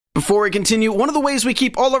Before we continue, one of the ways we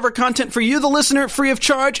keep all of our content for you, the listener, free of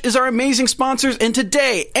charge is our amazing sponsors, and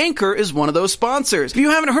today, Anchor is one of those sponsors. If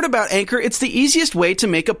you haven't heard about Anchor, it's the easiest way to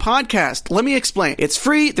make a podcast. Let me explain. It's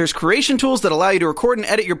free, there's creation tools that allow you to record and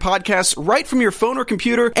edit your podcasts right from your phone or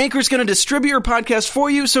computer. Anchor is going to distribute your podcast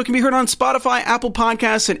for you so it can be heard on Spotify, Apple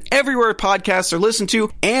Podcasts, and everywhere podcasts are listened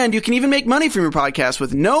to, and you can even make money from your podcast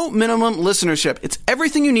with no minimum listenership. It's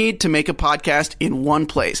everything you need to make a podcast in one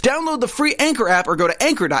place. Download the free Anchor app or go to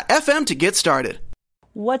anchor.fm to get started.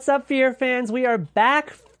 What's up, Fear fans? We are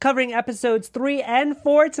back covering episodes 3 and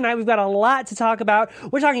 4 tonight. We've got a lot to talk about.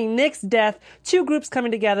 We're talking Nick's death, two groups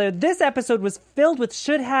coming together. This episode was filled with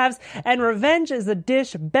should-haves, and revenge is a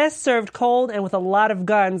dish best served cold and with a lot of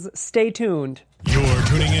guns. Stay tuned. You're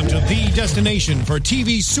tuning into the destination for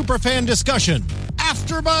TV superfan discussion,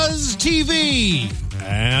 AfterBuzz TV.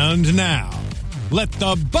 And now, let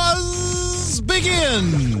the buzz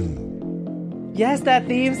begin. Yes, that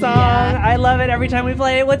theme song. Yeah. I love it every time we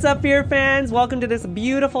play it. What's up, Fear fans? Welcome to this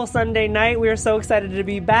beautiful Sunday night. We are so excited to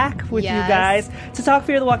be back with you guys to talk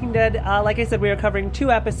Fear the Walking Dead. Like I said, we are covering 2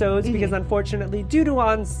 episodes because unfortunately, due to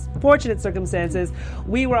unfortunate circumstances,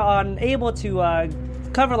 we were unable to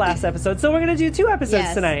cover last episode, so we're going to do 2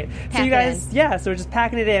 episodes tonight. So you guys, so we're just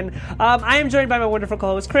packing it in. I am joined by my wonderful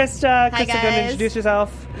co-host, Krista. Hi, Krista, guys. go ahead and introduce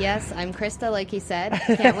yourself. Yes, I'm Krista, like you said.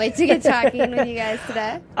 Can't wait to get talking with you guys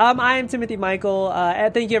today. I am Timothy Michael,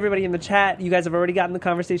 and thank you everybody in the chat. You guys have already gotten the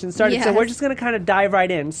conversation started, so we're just going to kind of dive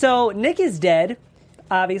right in. So, Nick is dead.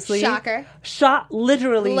 Obviously. Shocker.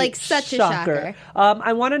 Literally like such a shocker.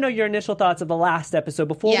 I want to know your initial thoughts of the last episode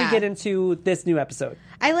before we get into this new episode.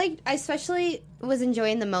 I especially was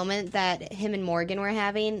enjoying the moment that him and Morgan were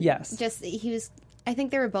having. Yes. I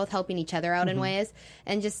think they were both helping each other out in ways,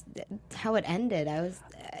 and just how it ended.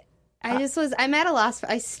 I'm at a loss.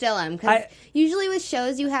 I still am, because usually with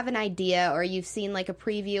shows you have an idea or you've seen like a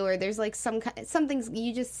preview or there's like some things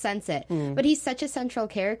you just sense it. But he's such a central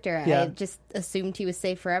character. I just assumed he was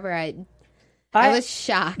safe forever. I was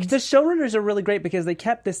shocked. The showrunners are really great because they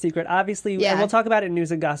kept this secret. Obviously, and we'll talk about it in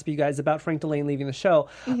News and Gossip, you guys, about Frank Delane leaving the show,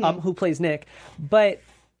 who plays Nick. But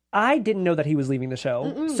I didn't know that he was leaving the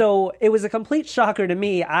show. So it was a complete shocker to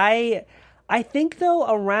me. I think, though,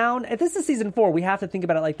 if this is season 4, we have to think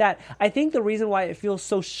about it like that. I think the reason why it feels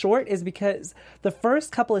so short is because the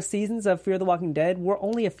first couple of seasons of Fear the Walking Dead were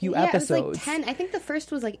only a few episodes. It was like 10. I think the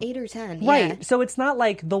first was like 8 or 10. Right. Yeah. So it's not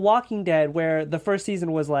like The Walking Dead, where the first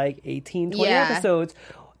season was like 18, 20 episodes.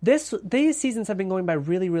 These seasons have been going by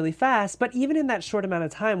really, really fast, but even in that short amount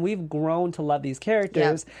of time, we've grown to love these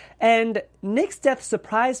characters. Yep. And Nick's death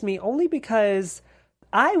surprised me only because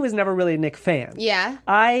I was never really a Nick fan. Yeah?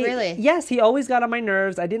 Really? Yes, he always got on my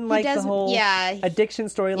nerves. I didn't like the whole addiction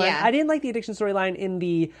storyline. Yeah. I didn't like the addiction storyline in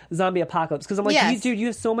the zombie apocalypse, because I'm like, dude, you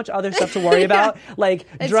have so much other stuff to worry about. Like,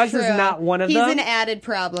 drugs is not one of them. He's an added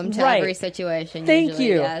problem to every situation. Thank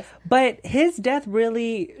you. Yes. But his death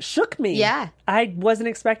really shook me. Yeah. I wasn't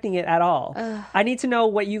expecting it at all. I need to know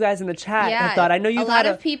what you guys in the chat have thought. I know you've had a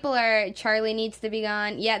lot of people are, Charlie needs to be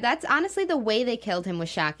gone. Yeah, that's honestly the way they killed him was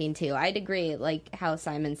shocking too. I'd agree, like how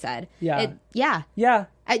Simon said. Yeah.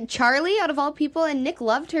 Charlie, out of all people, and Nick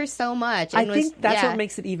loved her so much. And I think that's what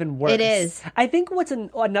makes it even worse. It is. I think what's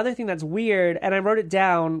another thing that's weird, and I wrote it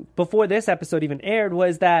down before this episode even aired,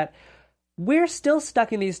 was that we're still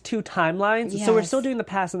stuck in these 2 timelines, so we're still doing the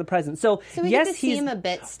past and the present. So we get to see him a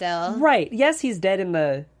bit still. Right. Yes, he's dead in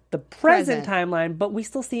the present timeline, but we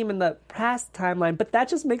still see him in the past timeline, but that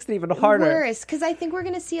just makes it even harder. Worse, because I think we're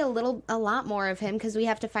going to see a lot more of him, because we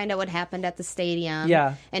have to find out what happened at the stadium.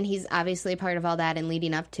 Yeah. And he's obviously a part of all that and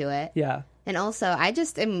leading up to it. Yeah. And also,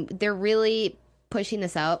 they're really pushing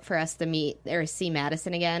this out for us to meet or see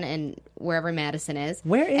Madison again, and wherever Madison is.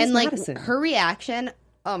 Where is Madison? Her reaction...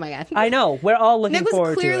 Oh my god! I know. We're all looking forward to it.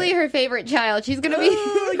 Nick was clearly her favorite child. She's gonna be.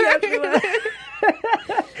 Like,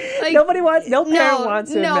 no parent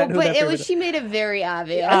wants to admit who their favorite is. She made it very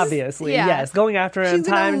obvious. Obviously, yes. Going after him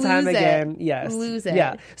time and time again. Yes. Lose it.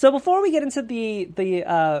 Yeah. So before we get into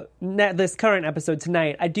this current episode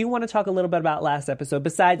tonight, I do want to talk a little bit about last episode,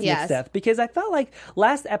 besides Nick's death, because I felt like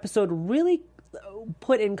last episode really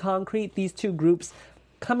put in concrete these 2 groups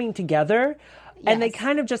coming together. And they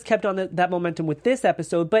kind of just kept on that momentum with this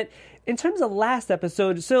episode. But in terms of last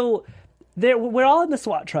episode, so we're all in the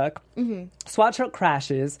SWAT truck. SWAT truck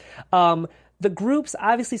crashes. The groups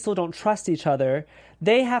obviously still don't trust each other.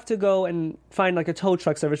 They have to go and find like a tow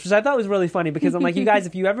truck service, which I thought was really funny, because I'm like, you guys,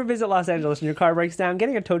 if you ever visit Los Angeles and your car breaks down,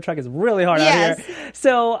 getting a tow truck is really hard out here.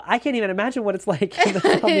 So I can't even imagine what it's like on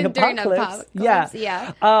the apocalypse.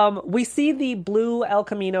 We see the blue El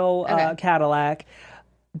Camino Cadillac.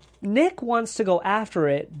 Nick wants to go after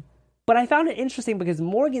it, But I found it interesting because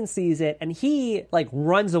Morgan sees it and he like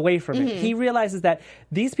runs away from it. He realizes that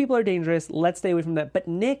these people are dangerous. Let's stay away from that. But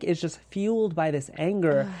Nick is just fueled by this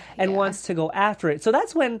anger and wants to go after it. So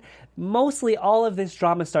that's when mostly all of this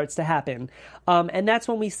drama starts to happen. And that's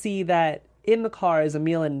when we see that in the car is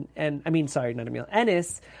Emil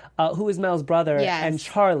Ennis, who is Mel's brother, and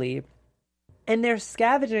Charlie. And they're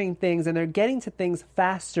scavenging things and they're getting to things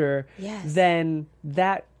faster than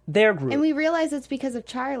their group. And we realize it's because of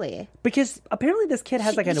Charlie. Because apparently this kid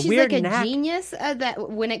has she's weird like a knack. genius that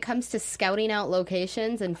when it comes to scouting out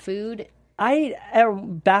locations and food. I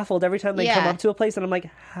am baffled every time they come up to a place and I'm like,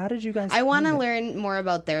 how did you guys I want to learn more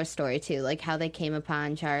about their story too, like how they came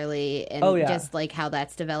upon Charlie and just like how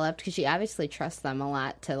that's developed, because she obviously trusts them a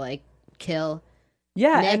lot to like kill Nick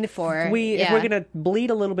and if for... we're going to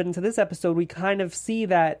bleed a little bit into this episode, we kind of see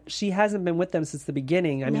that she hasn't been with them since the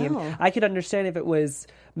beginning. I mean, I could understand if it was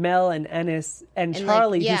Mel and Ennis and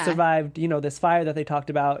Charlie who survived, this fire that they talked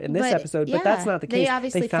about in this episode, but that's not the case. They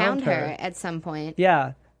obviously found her at some point.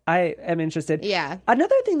 Yeah. I am interested. Yeah.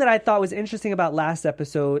 Another thing that I thought was interesting about last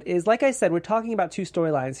episode is, like I said, we're talking about two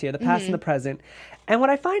storylines here, the past and the present. And what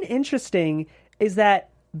I find interesting is that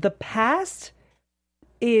the past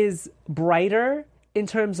is brighter in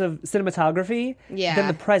terms of cinematography than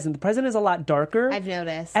the present. The present is a lot darker. I've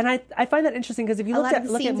noticed. And I find that interesting because if you look at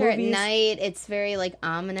movies... are at night. It's very, like,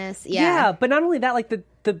 ominous. Yeah, but not only that, like,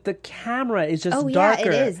 the camera is just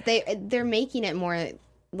darker. Yeah, it is. They're making it more...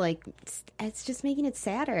 like, it's just making it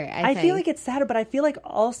sadder, I think. feel like it's sadder, but I feel like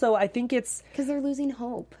also, I think it's... because they're losing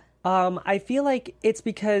hope. I feel like it's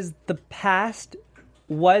because the past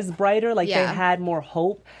was brighter, like they had more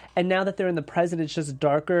hope, and now that they're in the present, it's just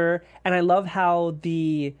darker. And I love how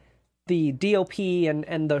the DOP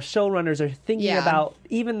and the showrunners are thinking about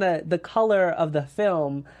even the color of the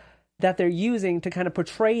film that they're using to kind of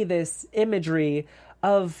portray this imagery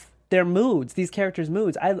of their moods, these characters'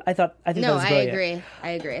 moods. I think that was brilliant. I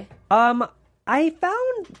agree. I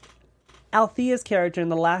found Althea's character in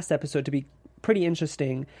the last episode to be pretty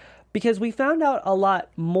interesting because we found out a lot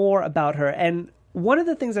more about her. And one of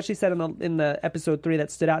the things that she said in the episode 3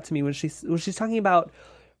 that stood out to me was she's talking about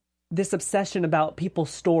this obsession about people's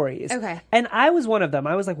stories. Okay. And I was one of them.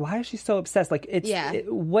 I was like, why is she so obsessed? Like,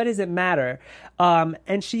 what does it matter?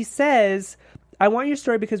 And she says, I want your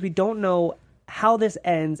story because we don't know how this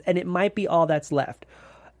ends, and it might be all that's left.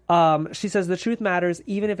 She says, the truth matters,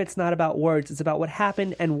 even if it's not about words. It's about what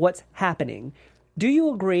happened and what's happening. Do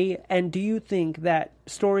you agree? And do you think that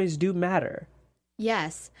stories do matter?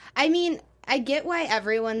 Yes. I mean, I get why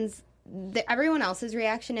everyone else's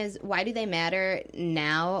reaction is, why do they matter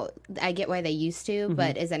now? I get why they used to,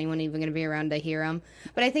 but is anyone even going to be around to hear them?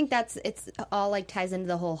 But I think it's all like ties into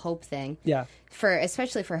the whole hope thing. Yeah.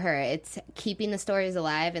 Especially for her, it's keeping the stories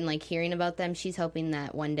alive and like hearing about them. She's hoping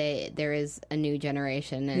that one day there is a new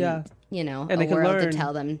generation and a world to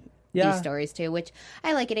tell them these stories to, which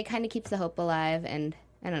I like it. It kind of keeps the hope alive, and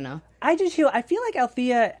I don't know. I feel like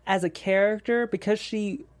Althea as a character, because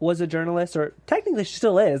she was a journalist, or technically she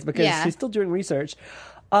still is, because she's still doing research.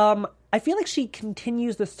 I feel like she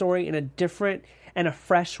continues the story in a different and a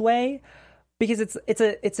fresh way, because it's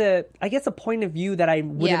a point of view that I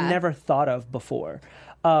would have never thought of before.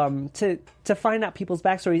 To find out people's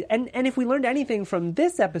backstories, and if we learned anything from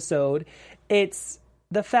this episode, it's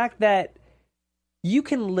the fact that you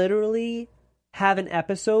can literally have an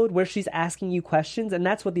episode where she's asking you questions, and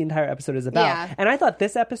that's what the entire episode is about. Yeah. And I thought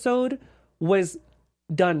this episode was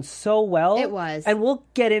done so well. It was. And we'll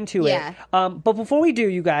get into it. But before we do,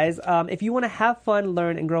 you guys, if you want to have fun,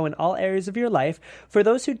 learn, and grow in all areas of your life, for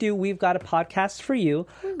those who do, we've got a podcast for you.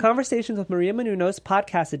 Conversations with Maria Menounos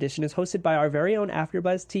Podcast Edition is hosted by our very own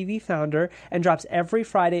AfterBuzz TV founder and drops every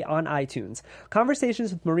Friday on iTunes.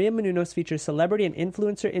 Conversations with Maria Menounos features celebrity and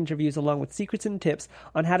influencer interviews along with secrets and tips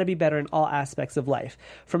on how to be better in all aspects of life.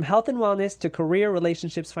 From health and wellness to career,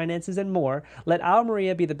 relationships, finances, and more, let our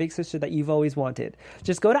Maria be the big sister that you've always wanted.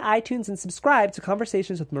 Just go to iTunes and subscribe to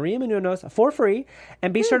Conversations with Maria Menounos for free,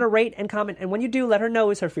 and be sure to rate and comment. And when you do, let her know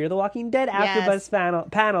it's her Fear the Walking Dead AfterBuzz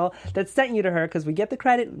panel that sent you to her, because we get the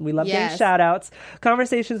credit and we love getting shout-outs.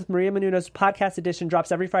 Conversations with Maria Menounos Podcast Edition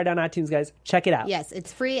drops every Friday on iTunes, guys. Check it out. Yes,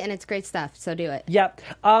 it's free and it's great stuff, so do it. Yep.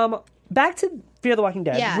 Back to Fear the Walking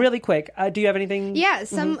Dead, really quick. Do you have anything? Yeah,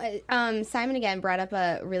 Simon again brought up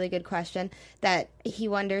a really good question that he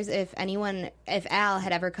wonders if Al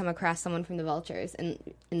had ever come across someone from the Vultures in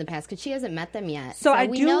the past, because she hasn't met them yet. So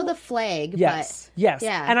we know the flag, yes.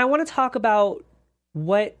 And I want to talk about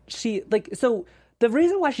what she, like, so the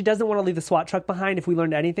reason why she doesn't want to leave the SWAT truck behind, if we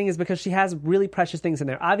learned anything, is because she has really precious things in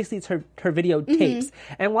there. Obviously, it's her video tapes.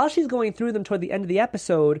 And while she's going through them toward the end of the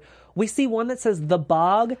episode, we see one that says The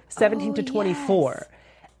Bog 17 to 24. Yes.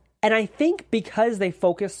 And I think because they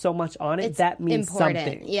focus so much on it, that means important.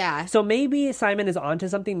 Something. Yeah. So maybe Simon is onto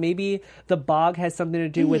something. Maybe the Bog has something to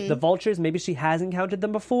do with the vultures. Maybe she has encountered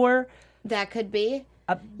them before. That could be.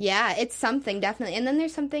 Yeah, it's something, definitely. And then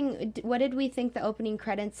there's something, what did we think the opening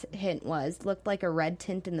credits hint was? Looked like a red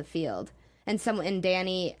tint in the field. And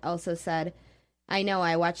Danny also said, I know,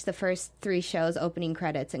 I watched the first 3 shows opening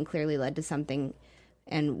credits and clearly led to something,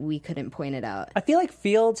 and we couldn't point it out. I feel like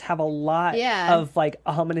fields have a lot of, like,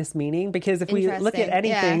 ominous meaning, because if we look at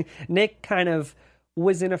anything, Nick kind of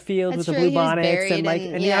was in a field with the blue bonnets, and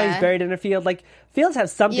now he's buried in a field. Like, fields have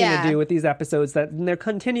something to do with these episodes, that they're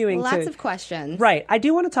continuing lots of questions. Right. I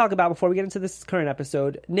do want to talk about, before we get into this current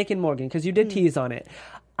episode, Nick and Morgan, because you did tease on it.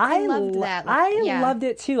 I loved that. I loved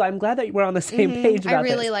it too. I'm glad that we're on the same page about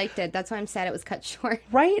this. I really liked it. That's why I'm sad it was cut short.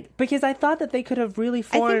 Right? Because I thought that they could have really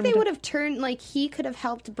formed... I think they would have turned, like, he could have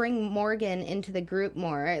helped bring Morgan into the group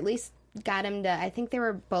more, or at least got him to... I think they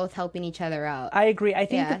were both helping each other out. I agree. I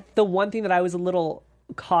think that the one thing that I was a little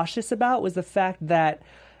cautious about was the fact that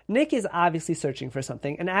Nick is obviously searching for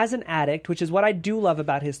something, and as an addict, which is what I do love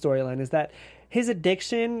about his storyline, is that his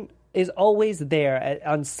addiction is always there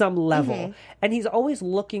on some level, and he's always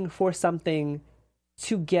looking for something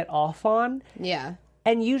to get off on. Yeah.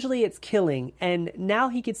 And usually it's killing, and now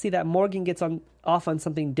he could see that Morgan gets off on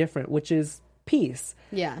something different, which is peace.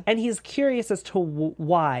 Yeah. And he's curious as to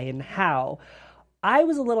why and how. I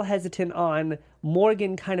was a little hesitant on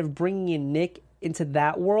Morgan kind of bringing in Nick into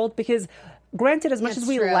that world, because granted, as much as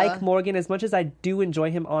we like Morgan, as much as I do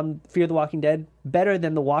enjoy him on Fear the Walking Dead better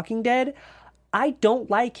than The Walking Dead, I don't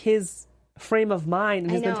like his frame of mind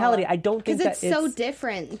and his mentality. I don't think that it's so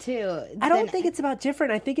different too. I don't think it's about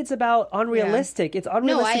different. I think it's about unrealistic. It's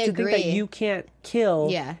unrealistic to think that you can't kill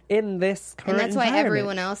in this current And that's why environment.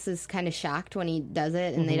 Everyone else is kind of shocked when he does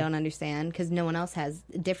it, and they don't understand, because no one else has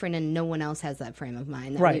and no one else has that frame of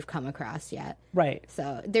mind that we've come across yet. Right.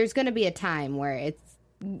 So there's going to be a time where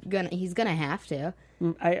he's going to have to.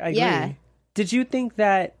 I agree. Yeah. Did you think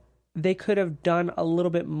that they could have done a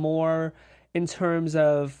little bit more in terms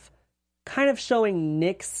of kind of showing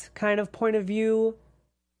Nick's kind of point of view?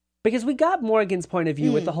 Because we got Morgan's point of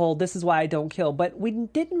view with the whole, this is why I don't kill, but we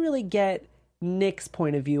didn't really get Nick's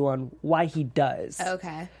point of view on why he does.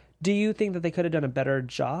 Okay. Do you think that they could have done a better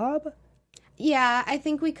job? Yeah, I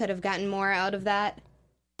think we could have gotten more out of that.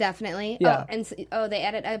 Definitely. Yeah. They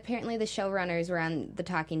added, apparently the showrunners were on The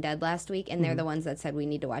Talking Dead last week, and they're the ones that said we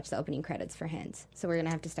need to watch the opening credits for hints. So we're going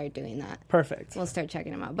to have to start doing that. Perfect. We'll start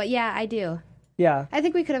checking them out. But yeah, I do. Yeah. I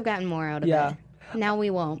think we could have gotten more out of it. Now we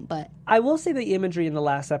won't, but... I will say the imagery in the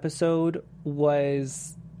last episode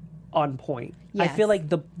was on point. Yes. I feel like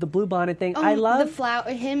the blue bonnet thing, I love... The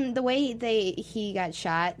flower, the way he got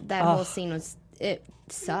shot, that whole scene was... It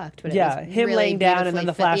sucked, but it was him really laying down and then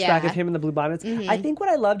the flashback of him in the blue bonnets. I think what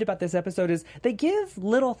I loved about this episode is they give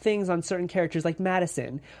little things on certain characters, like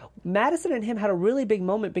Madison. Madison and him had a really big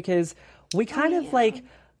moment, because we kind of like...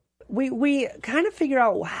 We kind of figure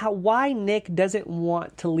out why Nick doesn't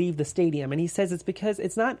want to leave the stadium. And he says it's because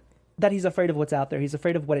it's not that he's afraid of what's out there. He's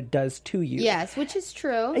afraid of what it does to you. Yes, which is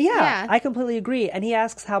true. Yeah, I completely agree. And he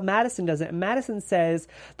asks how Madison does it. And Madison says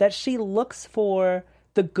that she looks for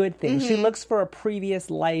the good things. She looks for a previous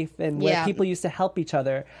life and where people used to help each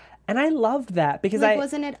other. And I loved that, because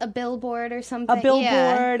wasn't it a billboard or something? A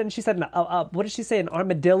billboard, and she said, what did she say, an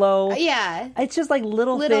armadillo? Yeah. It's just like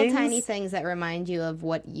little things. Tiny things that remind you of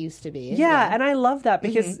what used to be. Yeah, and I love that,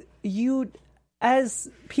 because you, as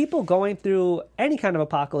people going through any kind of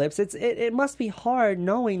apocalypse, it must be hard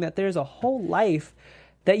knowing that there's a whole life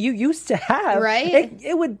that you used to have. Right?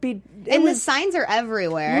 It would be... The signs are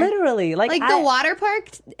everywhere. Literally. Like the water park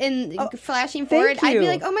in flashing forward, I'd be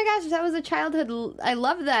like, oh my gosh, that was a childhood... I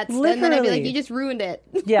love that. Literally. And then I'd be like, you just ruined it.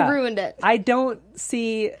 Yeah. Ruined it. I don't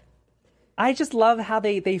see... I just love how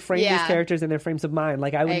they frame these characters in their frames of mind.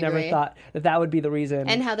 Like, I would never thought that would be the reason.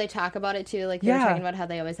 And how they talk about it, too. Like, they were talking about how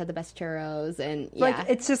they always had the best churros. And, Like,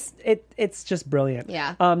 it's just brilliant.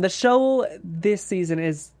 Yeah. The show this season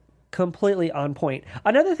is completely on point.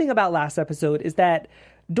 Another thing about last episode is that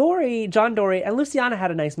John Dorie, and Luciana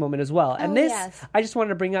had a nice moment as well. And I just wanted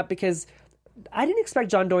to bring up, because I didn't expect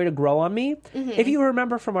John Dorie to grow on me. If you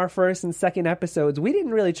remember from our first and second episodes, we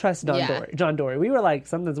didn't really trust John Dorie. We were like,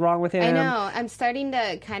 something's wrong with him. I know. I'm starting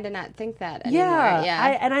to kind of not think that anymore.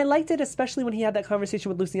 Yeah. I liked it, especially when he had that conversation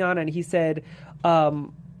with Luciana, and he said,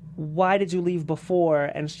 why did you leave before?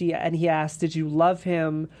 And he asked, did you love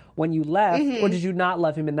him when you left, or did you not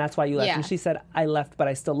love him and that's why you left? And she said, I left, but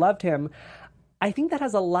I still loved him. I think that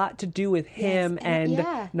has a lot to do with him and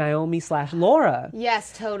Naomi/Laura.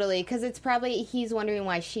 Yes, totally. Because it's probably, he's wondering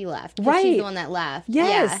why she left. Right. She's the one that left.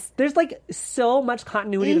 Yes. Yeah. There's like so much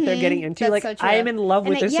continuity that they're getting into. That's like, so true. I am in love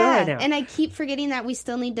with this show right now. And I keep forgetting that we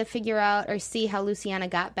still need to figure out or see how Luciana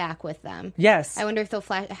got back with them. Yes. I wonder if they'll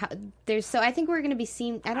flash. I think we're going to be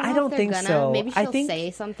seeing. I don't think gonna. So. Maybe she'll say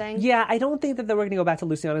something. Yeah, I don't think that we're going to go back to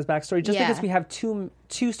Luciana's backstory just because we have two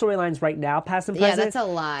storylines right now, past and present. Yeah, that's a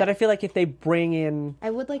lot. That I feel like if they bring in. I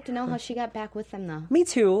would like to know how she got back with them, though. Me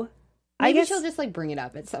too. Maybe I guess she'll just like bring it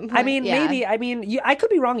up at some point. I mean, maybe. I mean, I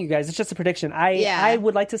could be wrong, you guys. It's just a prediction. I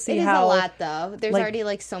would like to see how. It is a lot, though. There's already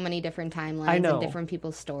like so many different timelines and different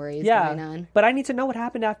people's stories going on. But I need to know what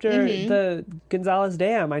happened after the Gonzalez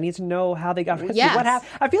Dam. I need to know how they got rescued. Yes. What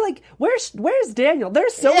happened? I feel like where's Daniel?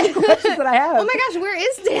 There's so many questions that I have. Oh my gosh, where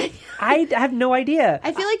is Daniel? I have no idea.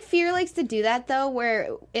 I feel like Fear likes to do that though, where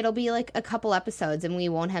it'll be like a couple episodes and we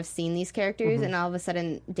won't have seen these characters, and all of a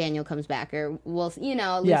sudden Daniel comes back, or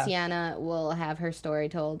Luciana will have her story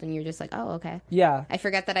told, and you're just like, oh, okay. Yeah. I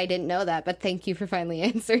forgot that I didn't know that, but thank you for finally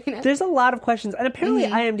answering it. There's a lot of questions, and apparently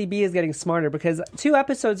IMDb is getting smarter, because 2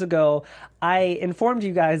 episodes ago, I informed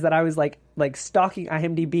you guys that I was like stalking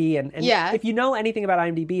IMDb, and if you know anything about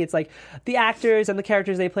IMDb, it's like the actors and the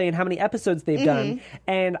characters they play and how many episodes they've done.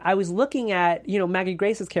 And I was looking at, Maggie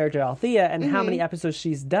Grace's character Althea and how many episodes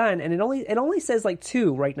she's done, and it only says like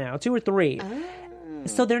 2 right now, 2 or 3.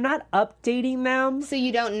 So they're not updating them. So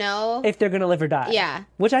you don't know if they're going to live or die. Yeah.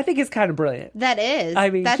 Which I think is kind of brilliant. That is. I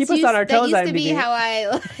mean, keep us on our toes. That used to be how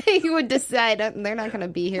I would decide they're not going to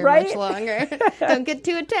be here much longer. Don't get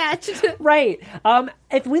too attached. Right.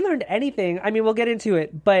 If we learned anything, I mean, we'll get into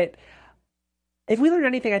it, but if we learned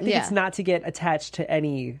anything, I think it's not to get attached to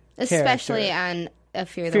any especially character. On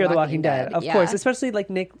Fear the Walking Dead. Of course. Especially like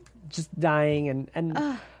Nick just dying and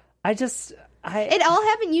it all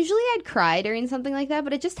happened. Usually I'd cry during something like that,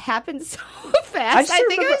 but it just happened so fast. I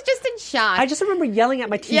think I was just in shock. I just remember yelling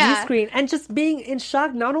at my TV screen and just being in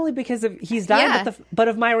shock, not only because of he's dying, but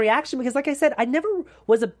of my reaction. Because like I said, I never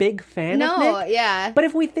was a big fan of Nick. But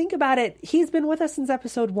if we think about it, he's been with us since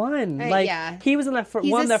episode 1. He was in the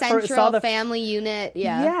one that first saw the family unit.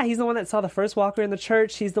 Yeah, he's the one that saw the first walker in the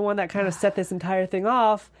church. He's the one that kind of set this entire thing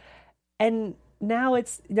off. And now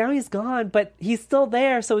he's gone, but he's still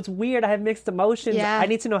there, so it's weird. I have mixed emotions. I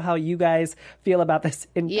need to know how you guys feel about this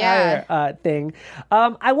entire thing.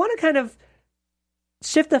 I want to kind of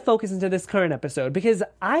shift the focus into this current episode, because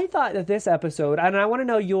I thought that this episode, and I want to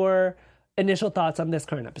know your initial thoughts on this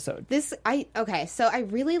current episode. So I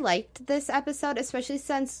really liked this episode, especially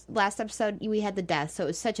since last episode we had the death, so it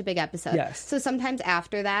was such a big episode. Yes. So sometimes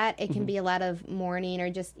after that, it can be a lot of mourning, or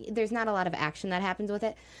just there's not a lot of action that happens with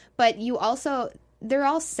it. But they're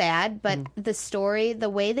all sad, but the story,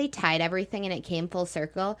 the way they tied everything and it came full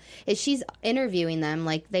circle, is she's interviewing them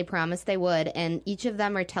like they promised they would, and each of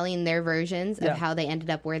them are telling their versions of how they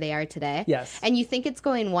ended up where they are today. Yes. And you think it's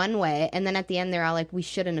going one way, and then at the end they're all like, we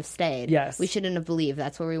shouldn't have stayed. Yes. We shouldn't have believed.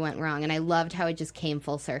 That's where we went wrong. And I loved how it just came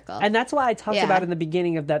full circle. And that's why I talked about in the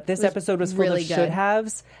beginning of that this episode was full really of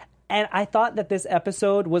should-haves. And I thought that this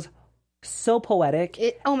episode was so poetic.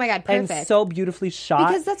 Oh my God, perfect. And so beautifully shot.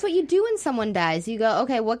 Because that's what you do when someone dies. You go,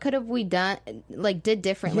 okay, what could have we done, did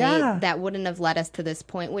differently that wouldn't have led us to this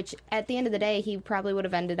point, which at the end of the day, he probably would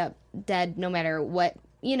have ended up dead no matter what,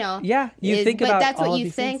 think about but that's all what of you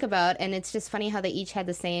these think things. about, and it's just funny how they each had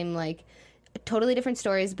the same, totally different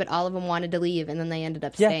stories, but all of them wanted to leave, and then they ended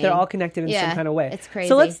up staying. Yeah, they're all connected in some kind of way. It's crazy.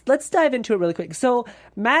 So let's dive into it really quick. So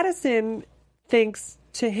Madison thinks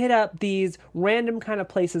to hit up these random kind of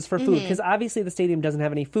places for food, because obviously the stadium doesn't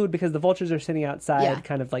have any food, because the vultures are sitting outside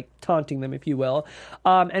kind of like taunting them, if you will,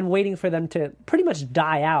 and waiting for them to pretty much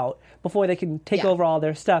die out before they can take over all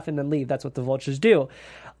their stuff and then leave. That's what the vultures do.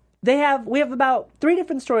 We have about 3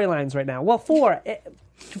 different storylines right now. Well, 4 if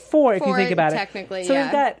you think about it. Technically, so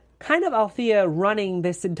we've got kind of Althea running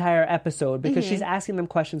this entire episode, because she's asking them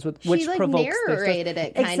questions which provokes their narrated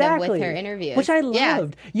it kind of with her interviews, which I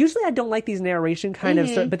loved. Usually I don't like these narration kind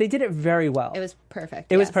of but they did it very well. It was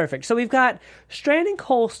perfect. It was perfect. So we've got Strand and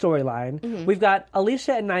Cole storyline. We've got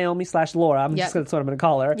Alicia and Naomi/Laura. That's what I'm going to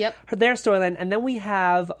call her. Their storyline, and then we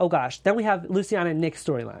have Luciana and Nick's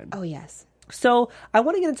storyline. Oh yes. So I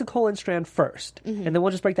want to get into Cole and Strand first, and then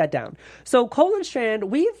we'll just break that down. So Cole and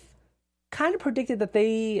Strand, we've kind of predicted that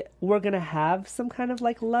they were going to have some kind of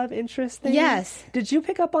like love interest thing. Yes. Did you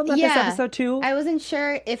pick up on that this episode too? I wasn't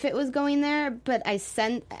sure if it was going there, but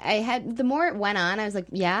the more it went on, I was like,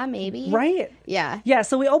 yeah, maybe. Right. Yeah. Yeah.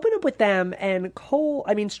 So we open up with them, and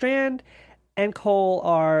Strand and Cole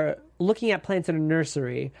are looking at plants in a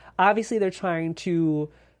nursery. Obviously, they're trying to,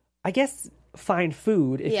 I guess, find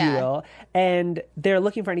food, if you will, and they're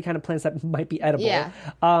looking for any kind of plants that might be edible. Yeah.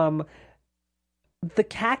 The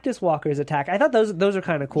cactus walkers attack. I thought those are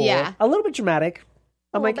kind of cool. Yeah. A little bit dramatic.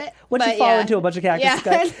 I'm like, bit, once you fall into a bunch of cactus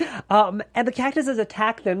Yeah. guys. And the cactuses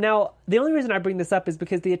attack them. Now, the only reason I bring this up is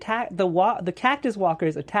because the cactus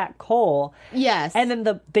walkers attack Cole. Yes. And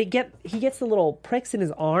then he gets the little pricks in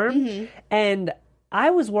his arm, and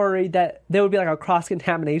I was worried that there would be like a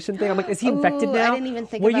cross-contamination thing. I'm like, is he infected now? I didn't even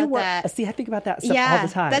think about that. See, I think about that stuff all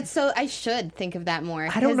the time. I should think of that more.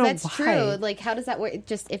 I don't know that's why. true. Like, how does that work?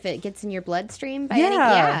 Just if it gets in your bloodstream by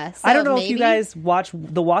Yeah. So I don't know maybe, if you guys watch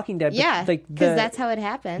The Walking Dead. Yeah, because that's how it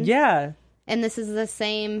happened. Yeah. And this is the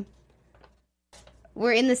same...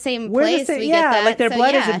 We're in the same place. We get that. Like their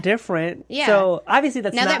blood isn't different. Yeah. So obviously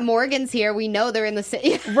that's now not... that Morgan's here, we know they're in the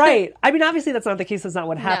same... Right. I mean, obviously that's not the case. That's not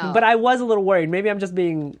what happened. No. But I was a little worried. Maybe I'm just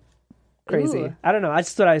being crazy. Ooh. I don't know. That's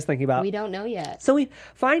just what I was thinking about. We don't know yet. So we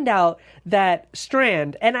find out that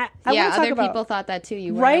Strand, and I want to talk other about... people thought that too.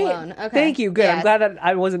 You weren't right? alone. Okay. Thank you. Good. Yes. I'm glad that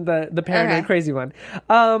I wasn't the paranoid crazy one.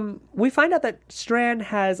 We find out that Strand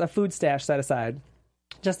has a food stash set aside,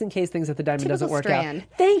 just in case things at the diamond doesn't work Strand. out.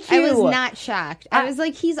 Thank you. I was not shocked. I was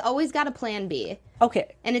like, he's always got a plan B.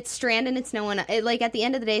 Okay. And it's Strand and it's no one. Like, at the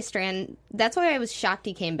end of the day, Strand, that's why I was shocked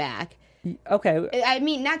he came back. Okay. I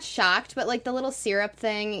mean, not shocked, but like the little syrup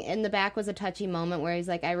thing in the back was a touchy moment where he's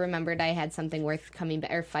like, I remembered I had something worth coming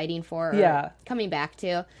back or fighting for or coming back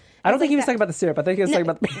to. I don't think he was talking about the syrup. I think he was talking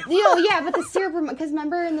about the... but the syrup, because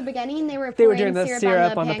remember in the beginning they were doing the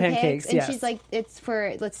syrup on the pancakes, and she's like,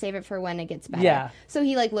 let's save it for when it gets better. Yeah. So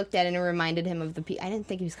he like looked at it and it reminded him of I didn't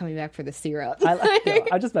think he was coming back for the syrup.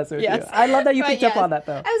 I just messed with you. I love that you picked up on that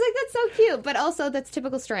though. I was like, that's so cute, but also that's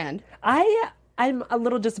typical Strand. I'm a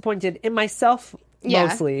little disappointed in myself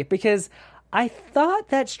mostly because I thought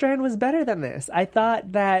that Strand was better than this. I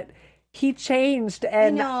thought that he changed,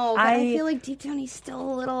 and I know, but I feel like deep down he's still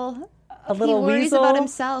a little he worries weasel. About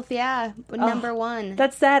himself. Number one.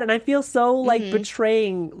 That's sad, and I feel so like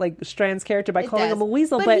betraying like Strand's character by calling him a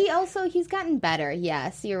weasel. But he's gotten better.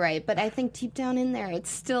 Yes, you're right. But I think deep down in there, it's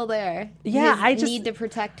still there. Yeah, I just need to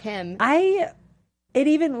protect him. It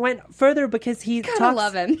even went further because he talks...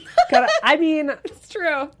 love him. I mean... It's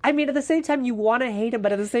true. I mean, at the same time, you want to hate him,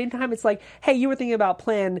 but at the same time, it's like, hey, you were thinking about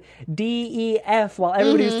plan D, E, F while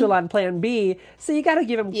everybody was still on plan B, so you got to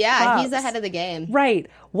give him props. He's ahead of the game. Right.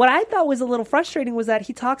 What I thought was a little frustrating was that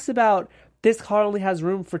he talks about this car only has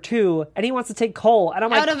room for two, and he wants to take Cole. And I'm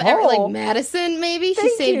like, Cole? Like Madison, maybe? She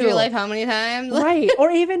saved your life how many times? Right.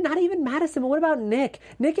 Or not even Madison, but what about Nick?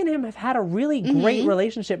 Nick and him have had a really great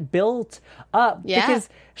relationship built up. Yeah. Because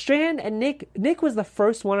Strand and Nick was the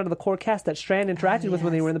first one out of the core cast that Strand interacted with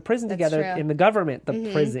when they were in the prison together in the government, the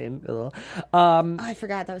prison. I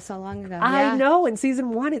forgot. That was so long ago. I know. In season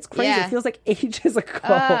 1, it's crazy. It feels like ages ago.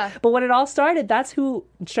 But when it all started, that's who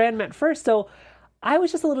Strand met first. So I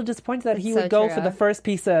was just a little disappointed that he would go for the first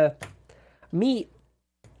piece of meat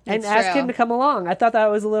and ask him to come along. I thought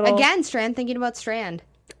that was a little... Again, Strand thinking about Strand.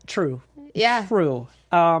 True. Yeah. True.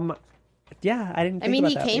 Yeah, I didn't think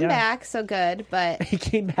about that. He came back, so good, but he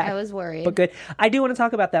came back. I was worried. But good. I do want to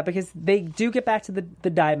talk about that because they do get back to the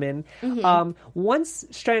diamond. Once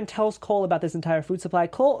Strand tells Cole about this entire food supply,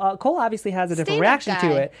 Cole obviously has a different reaction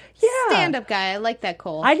to it. Yeah. Stand-up guy. I like that,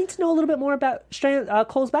 Cole. I need to know a little bit more about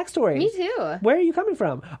Cole's backstory. Me too. Where are you coming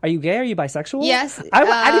from? Are you gay? Are you bisexual? Yes.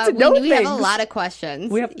 I need to know things. We have a lot of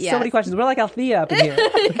questions. We have so many questions. We're like Althea up in here.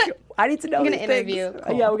 I need to know these things. Interview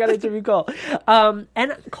Cole. Yeah, we got to interview Cole.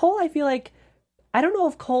 And Cole, I feel like, I don't know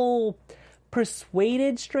if Cole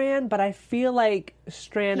persuaded Strand, but I feel like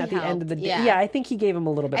Strand at the end of the day, I think he gave him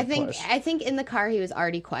a little bit of push. I think in the car he was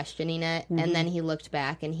already questioning it, and then he looked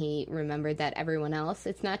back and he remembered that everyone else,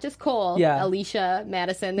 it's not just Cole, Alicia,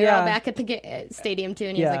 Madison, they're all back at the stadium too,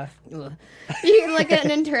 and he's like, ugh. You're like an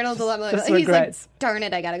internal dilemma. He's regrets. Like, darn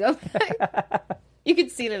it, I gotta go back. You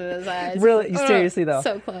could see it in his eyes. Really, seriously though.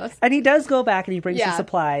 So close. And he does go back and he brings some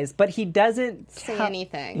supplies, but he doesn't say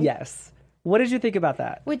anything. Yes. What did you think about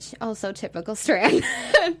that? Which also typical Strand.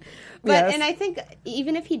 And I think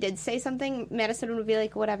even if he did say something, Madison would be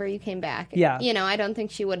like, whatever, you came back. Yeah. You know, I don't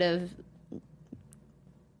think she would have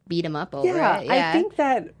beat him up over it. Yeah, I think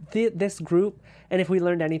that this group, and if we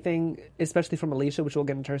learned anything, especially from Alicia, which we'll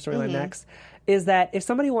get into her storyline next, is that if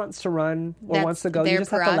somebody wants to run or wants to go, you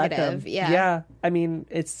just have to let them. Yeah. I mean,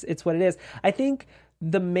 it's what it is. I think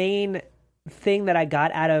the main thing that I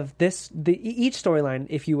got out of each storyline,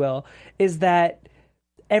 if you will, is that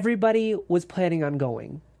everybody was planning on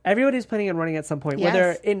going. Everybody's planning on running at some point,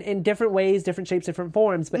 whether in different ways, different shapes, different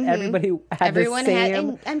forms, but everyone had the same...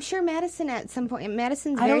 and I'm sure Madison at some point...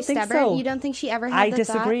 Madison's very stubborn. So. You don't think she ever had the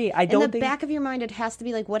disagree. thought? In the back of your mind, it has to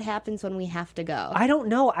be like, what happens when we have to go? I don't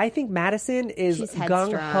know. I think Madison is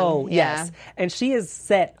gung-ho. Yes. And she is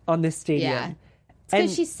set on this stadium. Yeah.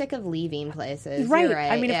 Because she's sick of leaving places. Right. You're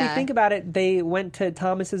right. I mean, if we think about it, they went to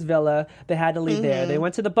Thomas's villa. They had to leave there. They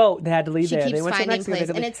went to the boat. They had to leave there. She keeps finding places.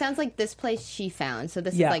 And it sounds like this place she found. So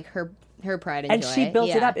this is like her pride and joy. And she built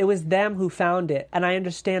it up. It was them who found it. And I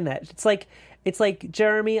understand that. It's like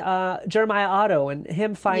Jeremiah Otto and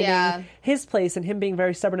him finding his place and him being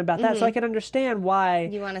very stubborn about that. So I can understand why...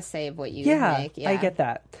 You want to save what you make. Yeah, I get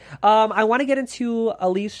that. I want to get into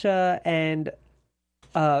Alicia and...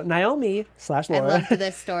 Naomi / Laura. I loved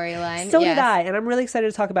this storyline. So did I, and I'm really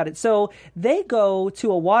excited to talk about it. So they go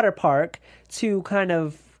to a water park to kind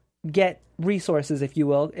of get resources, if you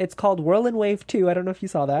will. It's called Whirlin' Wave 2. I don't know if you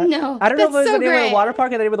saw that. No, I don't know if it was the name of the water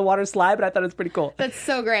park or the name of the water slide, but I thought it was pretty cool. That's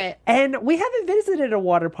so great. And we haven't visited a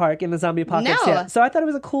water park in the zombie apocalypse yet, so I thought it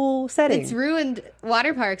was a cool setting. It's ruined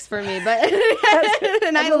water parks for me, but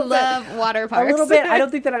and I love water parks. A little bit. I don't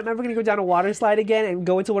think that I'm ever going to go down a water slide again and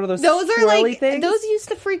go into one of those swirly things. Those used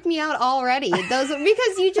to freak me out already. Because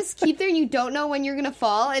you just keep there and you don't know when you're going to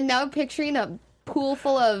fall, and now picturing a pool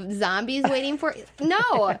full of zombies waiting for it.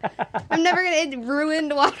 No, I'm never gonna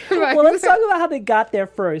ruined water park. Well, let's talk about how they got there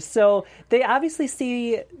first. So they obviously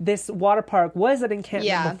see this water park was an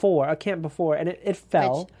encampment before, and it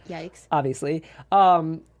fell. Yikes! Obviously,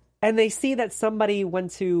 and they see that somebody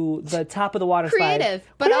went to the top of the water slide.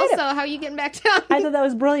 But also how are you getting back down? I thought that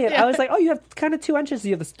was brilliant. I was like, oh, you have kind of two entrances.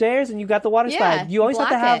 You have the stairs and you got the water slide. You always have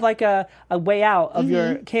to have like a way out of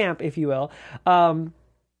your camp, if you will.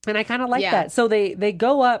 And I kind of like that. So they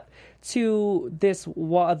go up to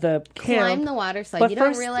the camp. Climb the water slide. But you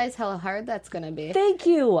don't realize how hard that's going to be. Thank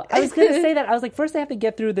you. I was going to say that. I was like, first they have to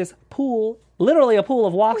get through this pool, literally a pool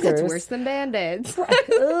of walkers. That's worse than Band-Aids.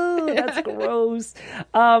 Ooh, that's gross.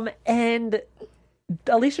 And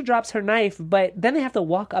Alicia drops her knife, but then they have to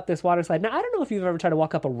walk up this water slide. Now, I don't know if you've ever tried to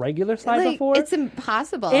walk up a regular slide before. It's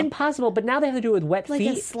impossible. But now they have to do it with wet feet.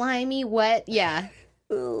 Like a slimy, wet,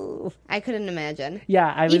 I couldn't imagine.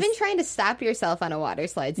 Yeah, even trying to stop yourself on a water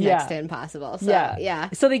slide's next to impossible. So,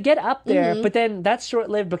 So they get up there, but then that's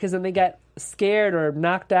short-lived because then they get scared or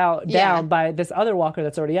knocked down by this other walker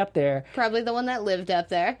that's already up there. Probably the one that lived up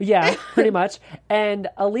there. Yeah, pretty much. And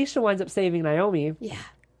Alicia winds up saving Naomi. Yeah.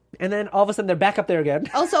 And then all of a sudden they're back up there again.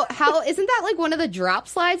 Also, isn't that like one of the drop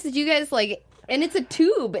slides? Did you guys and it's a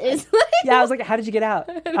tube. It's I was like, how did you get out?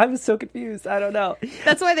 I was so confused. I don't know.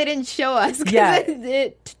 That's why they didn't show us. I've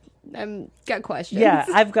got questions. Yeah,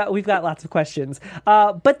 we've got lots of questions.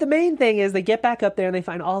 But the main thing is they get back up there and they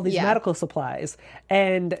find all these medical supplies.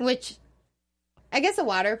 Which, I guess a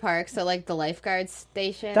water park, so like the lifeguard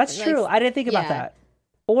station. That's true. I didn't think about that.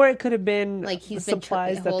 Or it could have been like he's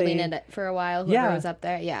supplies been holding it for a while. Whoever was up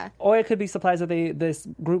there, Or it could be supplies that this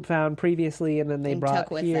group found previously and then they brought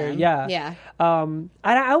took with here. Them. Yeah.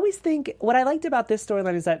 I always think what I liked about this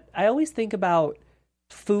storyline is that I always think about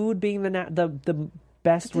food being the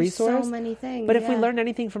best resource. So many things. But if we learned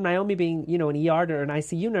anything from Naomi being, an ER or an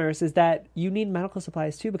ICU nurse, is that you need medical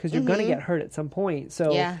supplies too because you're going to get hurt at some point.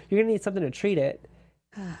 So you're going to need something to treat it.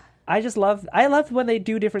 I love when they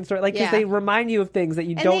do different stories, because they remind you of things that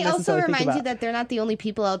you don't necessarily think about. And they also remind you that they're not the only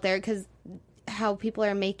people out there, because how people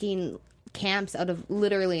are making camps out of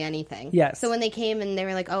literally anything. Yes. So when they came and they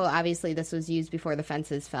were like, oh, obviously this was used before the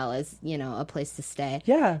fences fell as, a place to stay.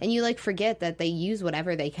 Yeah. And you forget that they use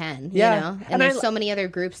whatever they can, Yeah. And there's so many other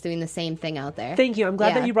groups doing the same thing out there. Thank you. I'm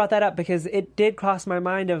glad that you brought that up, because it did cross my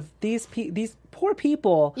mind of these poor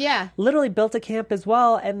people literally built a camp as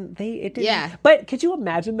well, and it didn't. Yeah. But could you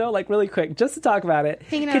imagine though, really quick, just to talk about it,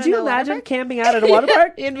 could you imagine camping out at a water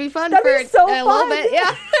park? It'd be fun. That'd be so fun. Little bit,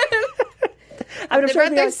 yeah. I'm they sure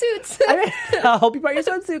brought their suits. I hope you brought your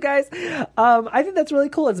swimsuit, guys. I think that's really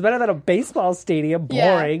cool. It's better than a baseball stadium.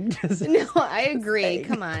 Boring. No, I agree.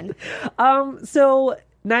 Come on. So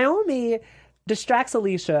Naomi distracts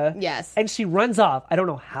Alicia. Yes. And she runs off. I don't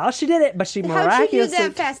know how she did it, but she miraculously... How'd she do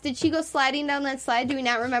that fast? Did she go sliding down that slide? Do we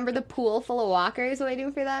not remember the pool full of walkers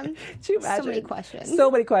waiting for them? So many questions. So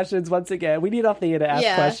many questions, once again. We need Althea to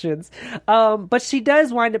ask questions. But she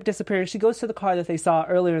does wind up disappearing. She goes to the car that they saw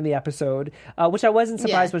earlier in the episode, which I wasn't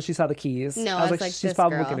surprised when she saw the keys. No, I was like, she's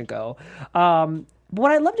probably going to go.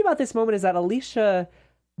 What I loved about this moment is that Alicia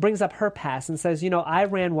brings up her past and says, I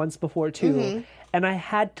ran once before too, and I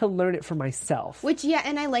had to learn it for myself. Which,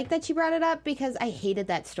 and I like that she brought it up because I hated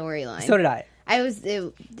that storyline. So did I.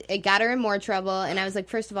 It got her in more trouble, and I was like,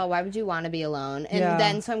 first of all, why would you want to be alone? And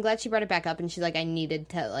then, so I'm glad she brought it back up, and she's like, I needed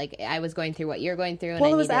to, like, I was going through what you're going through. And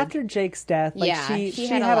it was after Jake's death. Like, she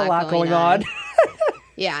had a lot going on. on.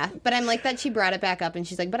 Yeah, but I'm like that she brought it back up, and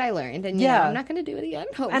she's like, but I learned, and I'm not going to do it again,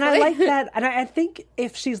 hopefully. And I like that, and I think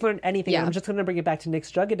if she's learned anything, I'm just going to bring it back to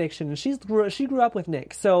Nick's drug addiction, and she grew up with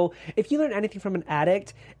Nick, so if you learn anything from an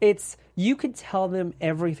addict, it's you could tell them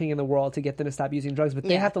everything in the world to get them to stop using drugs, but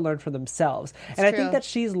they have to learn for themselves. And I think that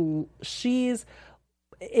she's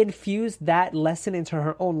infused that lesson into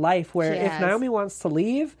her own life, where if Naomi wants to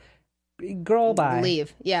leave... Girl, bye.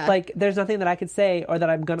 Leave. Yeah. Like, there's nothing that I could say or that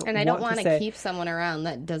I'm going to And I don't want to keep someone around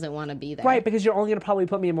that doesn't want to be there. Right, because you're only going to probably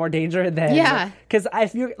put me in more danger than... Yeah. Because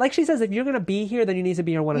if you're, like she says, if you're going to be here, then you need to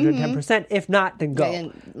be here 110%. If not, then go.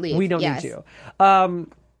 Then leave. We don't need you.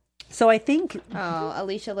 So I think... Oh,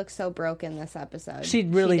 Alicia looks so broken this episode. She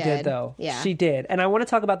really did, though. Yeah. She did. And I want to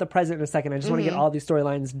talk about the present in a second. I just want to get all these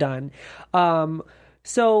storylines done.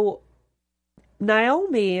 So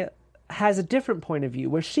Naomi... has a different point of view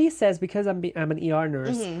where she says, because I'm an ER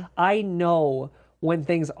nurse, I know when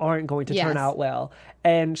things aren't going to turn out well.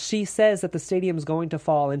 And she says that the stadium's going to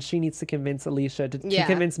fall and she needs to convince Alicia to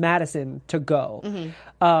convince Madison to go.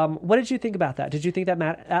 What did you think about that? Did you think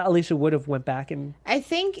that Alicia would have went back? And I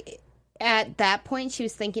think at that point she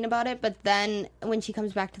was thinking about it, but then when she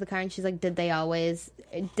comes back to the car and she's like, did they always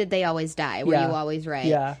die? Were you always right?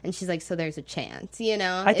 Yeah. And she's like, so there's a chance,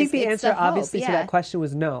 I think the answer obviously to that question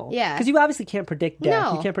was no. Yeah. Because you obviously can't predict death.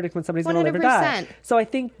 No. You can't predict when somebody's going to live or die. So I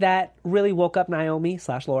think that really woke up Naomi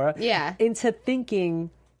 / Laura into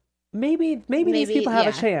thinking maybe these people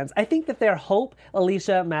have a chance. I think that their hope,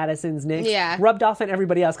 Alicia, Madison's, Nick's, rubbed off on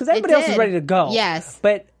everybody else because everybody else was ready to go. Yes.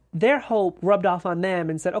 But their hope rubbed off on them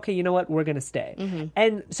and said, okay, you know what? We're going to stay.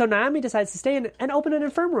 And so Naomi decides to stay and open an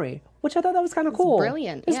infirmary, which I thought that was kind of cool.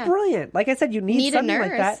 Brilliant. It's brilliant. Like I said, you need something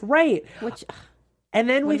like that. Right. And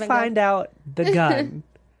then we find out the gun.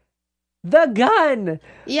 The gun!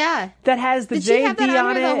 Yeah. That has the JD JD on it. Did she have that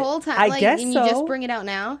on her the whole time? I guess and so. you just bring it out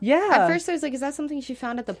now? Yeah. At first I was like, is that something she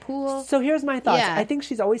found at the pool? So here's my thoughts. Yeah. I think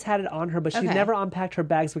she's always had it on her, but she never unpacked her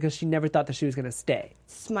bags because she never thought that she was going to stay.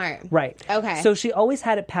 Smart. Right. Okay. So she always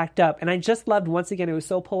had it packed up, and I just loved, once again, it was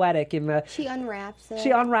so poetic in the... She unwraps it.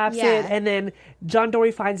 She unwraps it, and then John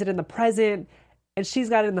Dorie finds it in the present, and she's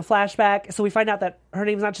got it in the flashback. So we find out that her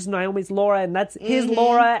name's not just Naomi's Laura, and that's his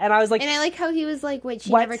Laura. And I was like... And I like how he was like, wait,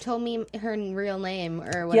 she never told me her real name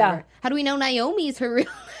or whatever. Yeah. How do we know Naomi's her real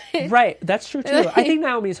name? Right. That's true, too. I think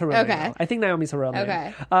Naomi's her real name. I think Naomi's her real name.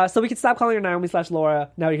 Okay. So we can stop calling her Naomi /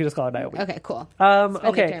 Laura. Now we can just call her Naomi. Okay, cool.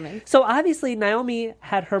 Okay. So obviously Naomi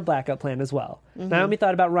had her blackout plan as well. Naomi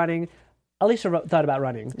thought about running. Alicia thought about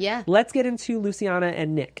running. Yeah. Let's get into Luciana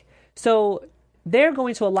and Nick. So they're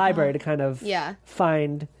going to a library to kind of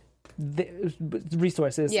find... the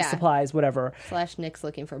resources, supplies, whatever. / Nick's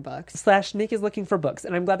looking for books. / Nick is looking for books.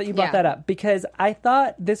 And I'm glad that you brought that up because I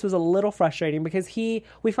thought this was a little frustrating because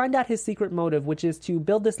we find out his secret motive, which is to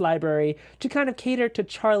build this library to kind of cater to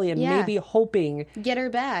Charlie and maybe hoping... Get her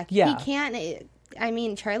back. Yeah. He can't... I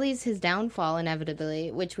mean, Charlie's his downfall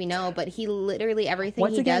inevitably, which we know, but he literally, everything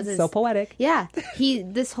Once he again, does is... so poetic. Yeah.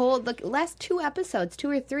 The last 2 episodes, 2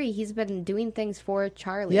 or 3, he's been doing things for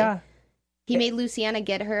Charlie. Yeah. He made Luciana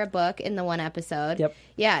get her a book in the one episode. Yep.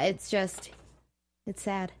 Yeah, it's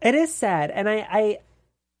sad. It is sad, and I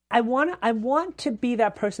want to be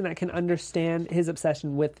that person that can understand his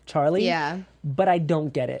obsession with Charlie. Yeah. But I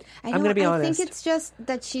don't get it. I'm going to be honest. I think it's just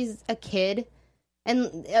that she's a kid,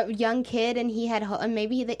 and a young kid, and he had, and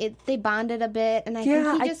maybe they bonded a bit, and I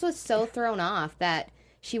think he just was so thrown off that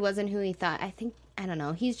she wasn't who he thought. I don't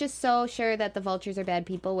know. He's just so sure that the vultures are bad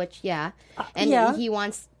people, which he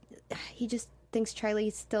just thinks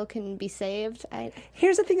Charlie still can be saved.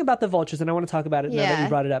 Here's the thing about the vultures, and I want to talk about it now that you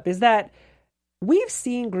brought it up, is that we've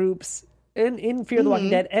seen groups in Fear the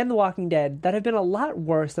Walking Dead and The Walking Dead that have been a lot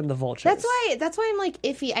worse than the vultures. That's why I'm like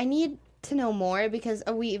iffy. to know more because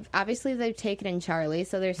they've taken in Charlie,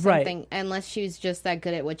 so there's something, unless she's just that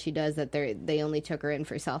good at what she does that they only took her in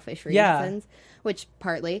for selfish reasons, which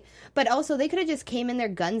partly, but also they could have just came in there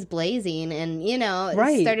guns blazing and,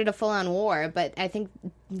 started a full-on war, but I think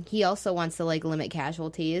he also wants to, like, limit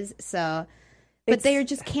casualties, so, but they are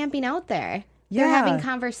just camping out there. They're having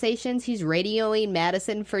conversations. He's radioing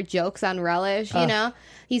Madison for jokes on Relish,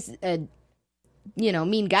 he's a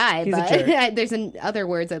mean guy, he's but there's other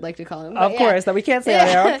words I'd like to call him. Of course, that we can't say on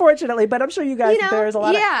air, unfortunately, but I'm sure you guys, there's a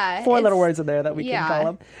lot of 4 little words in there that we can call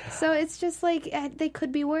them. So it's just like, they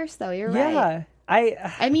could be worse, though. You're right.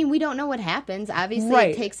 I mean, we don't know what happens. Obviously,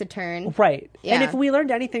 it takes a turn. Right. Yeah. And if we learned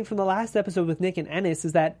anything from the last episode with Nick and Ennis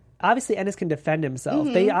is that obviously Ennis can defend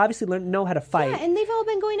himself. They obviously know how to fight. Yeah, and they've all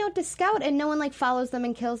been going out to scout and no one like follows them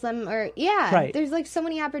and kills them there's like so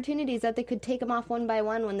many opportunities that they could take them off one by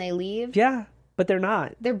one when they leave. Yeah. But they're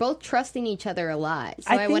not. They're both trusting each other a lot.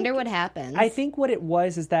 So I wonder what happens. I think what it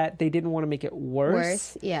was is that they didn't want to make it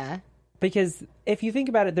worse. Yeah. Because if you think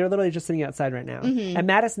about it, they're literally just sitting outside right now. And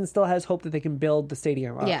Madison still has hope that they can build the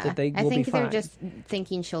stadium up. Yeah. That they will be fine. I think they're just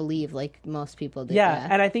thinking she'll leave like most people do. Yeah.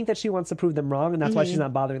 And I think that she wants to prove them wrong, and that's why she's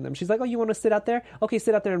not bothering them. She's like, oh, you want to sit out there? Okay,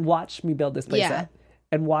 sit out there and watch me build this place up.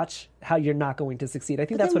 And watch how you're not going to succeed. I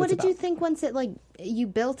think that's what it's about. What did you think once you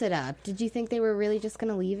built it up? Did you think they were really just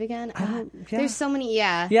going to leave again? There's so many,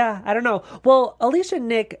 Yeah, I don't know. Well, Alicia and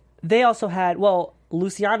Nick, they also had,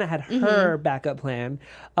 Luciana had her backup plan.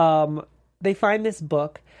 They find this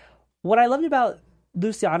book. What I loved about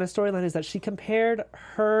Luciana's storyline is that she compared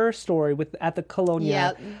her story at the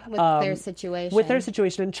Colonia with their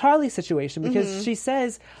situation and Charlie's situation, because she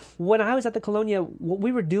says, when I was at the Colonia, what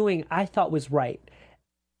we were doing I thought was right.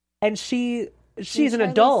 And she's an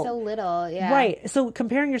adult. So little, right? So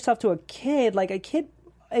comparing yourself to a kid, like a kid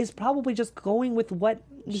is probably just going with what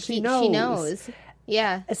she knows. She knows,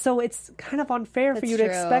 So it's kind of unfair for you to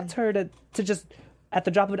expect her to just at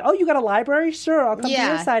the drop of it. Oh, you got a library? Sure, I'll come to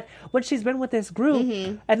your side. When she's been with this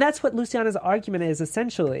group, and that's what Luciana's argument is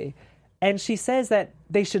essentially. And she says that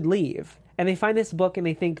they should leave. And they find this book and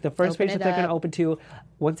they think the first page that they're going to open to,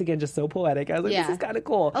 once again, just so poetic. I was like, this is kind of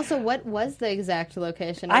cool. Also, what was the exact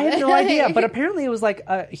location? I have no idea, but apparently it was like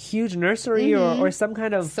a huge nursery or some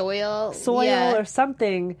kind of soil or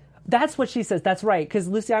something. That's what she says. That's right. Because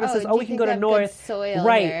Luciana says, we can go to North. Soil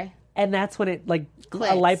right. There? And that's when it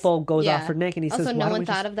clicks. A light bulb goes off for Nick. And he says, no one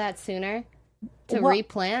thought of that sooner? To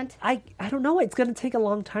replant? I don't know. It's going to take a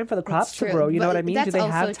long time for the crops to grow. You know what I mean? Do they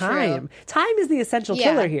have time? Time is the essential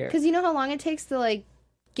killer here. Because you know how long it takes to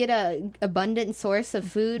get a abundant source of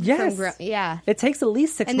food? Yes. It takes at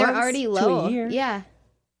least 6 months. And they're already low. To a year. Yeah.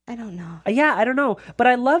 I don't know. I don't know. But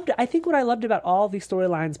I think what I loved about all these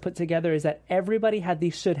storylines put together is that everybody had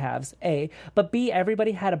these should haves, A. But B,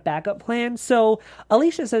 everybody had a backup plan. So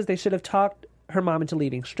Alicia says they should have talked her mom into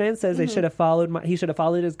leaving. Strand says he should have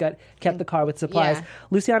followed his gut, kept the car with supplies. Yeah.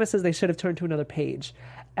 Luciana says they should have turned to another page.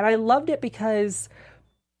 And I loved it because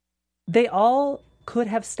they all could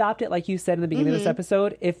have stopped it, like you said in the beginning of this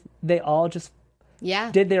episode, if they all just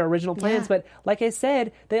did their original plans. But like I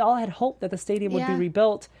said, they all had hope that the stadium would be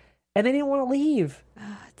rebuilt, and they didn't want to leave.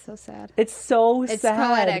 Oh, it's so sad. It's so sad. It's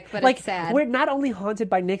poetic, but it's sad. We're not only haunted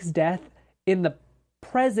by Nick's death in the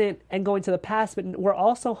present and going to the past, but we're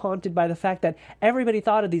also haunted by the fact that everybody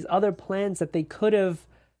thought of these other plans that they could have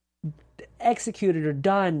executed or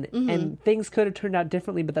done, and things could have turned out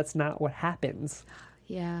differently, but that's not what happens.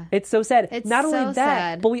 Yeah. It's so sad. It's not only that,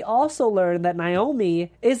 sad. but we also learned that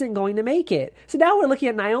Naomi isn't going to make it. So now we're looking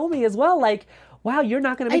at Naomi as well, like, wow, you're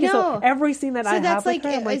not going to make it. So every scene that I have with her,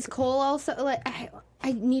 I'm like, is Cole also,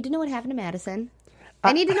 I need to know what happened to Madison.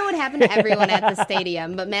 I need to know what happened to everyone at the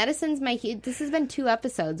stadium, but Madison's this has been 2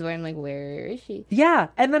 episodes where I'm like, where is she? Yeah,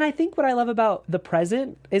 and then I think what I love about the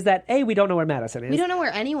present is that, A, we don't know where Madison is. We don't know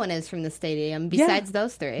where anyone is from the stadium besides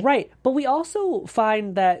those 3. Right, but we also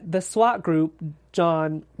find that the SWAT group,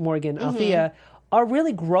 John, Morgan, Althea, are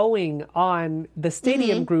really growing on the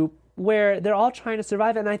stadium group where they're all trying to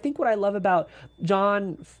survive. And I think what I love about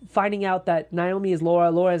John finding out that Naomi is Laura,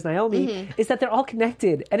 Laura is Naomi, is that they're all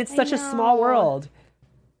connected, and it's such a small world.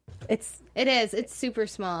 It is. It's super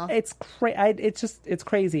small. It's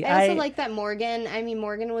crazy. I also like that Morgan. I mean,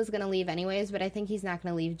 Morgan was going to leave anyways, but I think he's not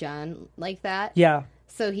going to leave John like that. Yeah.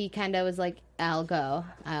 So he kind of was like, I'll go.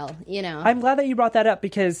 I'm glad that you brought that up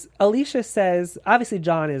because Alicia says, obviously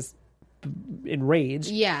John is enraged.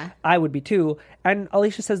 Yeah. I would be too. And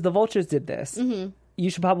Alicia says the vultures did this. You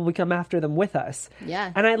should probably come after them with us.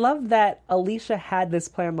 Yeah. And I love that Alicia had this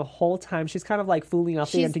plan the whole time. She's kind of like fooling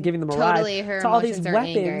Althea into giving them a ride her to all these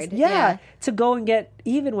weapons. Angered. Yeah, to go and get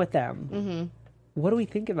even with them. What do we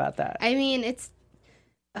think about that? I mean,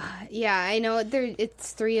 Yeah, I know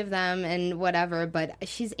it's 3 of them and whatever, but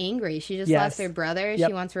she's angry. She just lost her brother. Yep.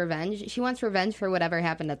 She wants revenge. She wants revenge for whatever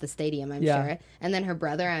happened at the stadium, I'm sure. And then her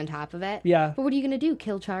brother on top of it. Yeah. But what are you going to do?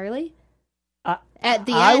 Kill Charlie? At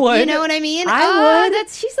the end, would. You know what I mean? I would.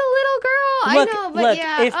 She's a little girl. Look, I know, but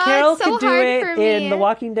yeah. If Carol so could do it in The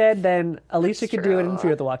Walking Dead, then Alicia could do it in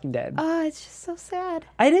Fear the Walking Dead. Oh, it's just so sad.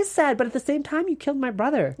 It is sad, but at the same time, you killed my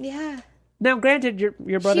brother. Yeah. Now, granted,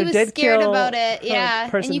 your brother did kill. She was scared about it,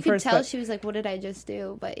 and you could tell she was like, "What did I just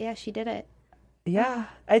do?" But yeah, she did it. Yeah,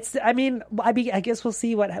 I guess we'll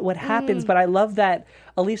see what happens. But I love that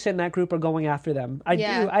Alicia and that group are going after them. I do.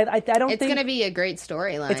 I don't think it's going to be a great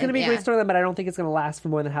storyline. It's going to be a great storyline, but I don't think it's going to last for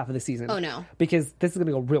more than half of the season. Oh no, because this is going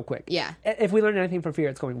to go real quick. Yeah. If we learn anything from Fear,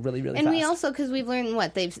 it's going really, really fast. And we also, because we've learned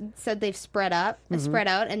what they've said, they've spread out,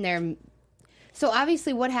 and they're. So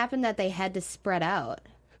obviously, what happened that they had to spread out?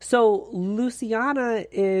 So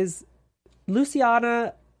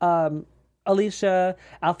Alicia,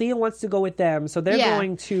 Althea wants to go with them, so they're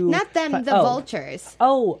going to... Not them, the vultures. You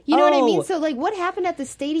know what I mean? So, like, what happened at the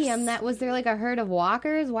stadium? Was there, like, a herd of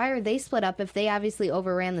walkers? Why are they split up if they obviously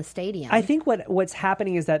overran the stadium? I think what's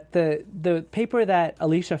happening is that the paper that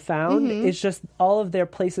Alicia found is just all of their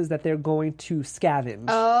places that they're going to scavenge.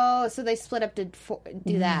 Oh, so they split up to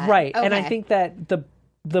do that. Right, and I think that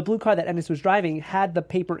the blue car that Ennis was driving had the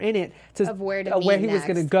paper in it of where he was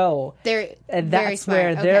going to go. And that's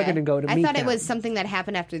where they're going to go to meet I thought them. it was something that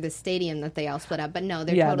happened after the stadium that they all split up, but no,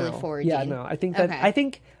 they're totally foraging. Yeah, no. I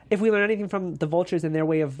think if we learn anything from the vultures and their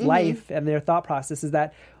way of life and their thought process is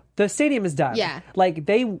that the stadium is done. Yeah. Like,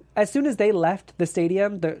 as soon as they left the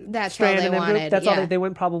stadium, that's Strand all they and their wanted. group, that's all they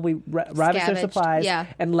went, probably ravaged their supplies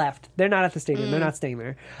and left. They're not at the stadium. They're not staying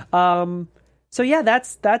there. So yeah,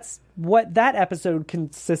 that's what that episode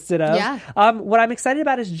consisted of. Yeah. What I'm excited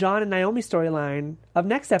about is John and Naomi's storyline of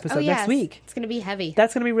next episode, next week. It's going to be heavy.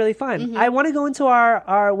 That's going to be really fun. I want to go into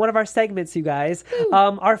our one of our segments, you guys.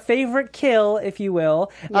 Our favorite kill, if you will.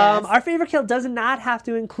 Yes. Our favorite kill does not have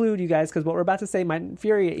to include, you guys, because what we're about to say might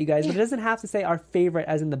infuriate you guys, but it doesn't have to say our favorite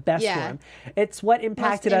as in the best one. It's what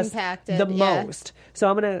impacted us the most. So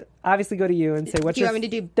I'm going to obviously go to you and say, what's do you want me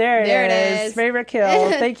to do? There it is. Favorite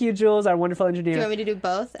kill. Thank you, Jules, our wonderful engineer. Do you want me to do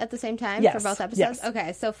both at the same time for both episodes? Yes.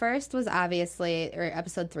 Okay, so first was obviously, or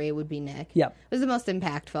episode 3 would be Nick. Yep. It was the most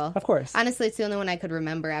impactful. Of course. Honestly, it's the only one I could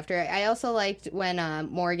remember after. I also liked when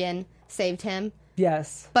Morgan saved him.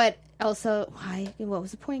 Yes. But also, what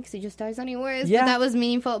was the point? Because he just dies anyways. Yeah. But that was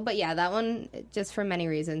meaningful. But yeah, that one, just for many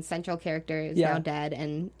reasons. Central character is now dead,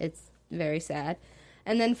 and it's very sad.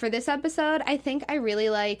 And then for this episode, I think I really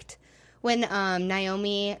liked when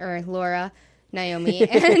Naomi and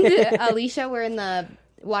Alicia were in the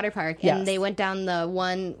water park, and they went down the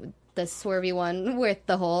swervy one with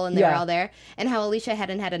the hole, and they were all there, and how Alicia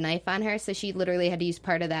hadn't had a knife on her, so she literally had to use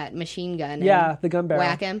part of that machine gun the gun barrel,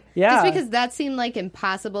 whack him. Just because that seemed like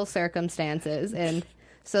impossible circumstances, and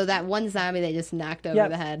so that one zombie they just knocked over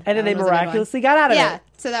the head, and then they miraculously got out of it.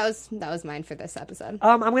 So that was mine for this episode.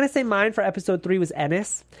 I'm gonna say mine for episode 3 was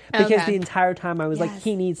Ennis, because the entire time I was like,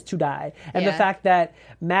 he needs to die, and the fact that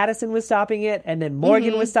Madison was stopping it, and then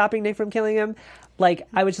Morgan was stopping Nick from killing him. Like,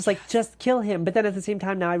 I was just like, just kill him. But then at the same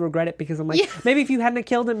time, now I regret it, because I'm like, maybe if you hadn't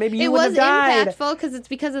killed him, maybe you wouldn't have died. It was impactful because it's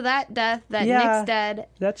because of that death that Nick's dead.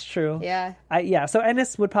 That's true. Yeah. So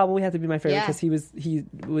Ennis would probably have to be my favorite, because he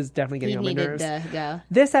was definitely getting on my nerves. He needed to go.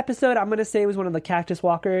 This episode, I'm going to say, was one of the cactus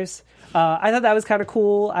walkers. I thought that was kind of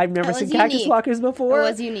cool. I've never seen cactus walkers before. It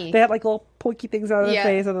was unique. They had like little pokey things on their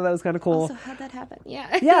face. I thought that was kind of cool. Also, how'd that happen?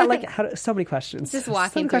 Yeah, like so many questions. Just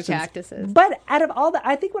walking through cactuses. But out of all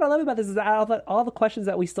I think what I love about this is out of all the questions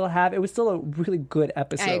that we still have, it was still a really good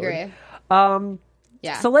episode. I agree.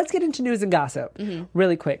 So let's get into news and gossip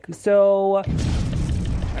really quick. So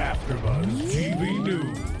AfterBuzz TV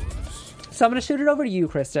News. So I'm going to shoot it over to you,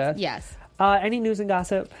 Krista. Yes. Any news and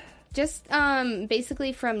gossip? Just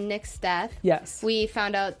basically from Nick's death. Yes. We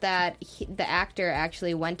found out that the actor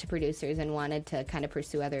actually went to producers and wanted to kind of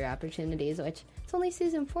pursue other opportunities, which it's only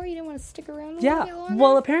season 4. You didn't want to stick around a little bit longer?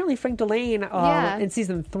 Well, apparently Frank Delane in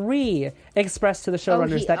season 3 expressed to the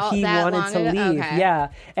showrunners that he wanted to leave. Okay. Yeah.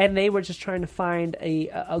 And they were just trying to find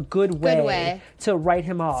a good way to write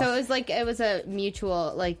him off. So it was a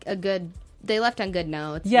mutual, like a good... They left on good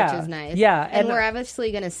notes, which is nice. Yeah. And we're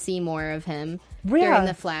obviously going to see more of him during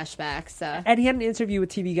the flashbacks. So. And he had an interview with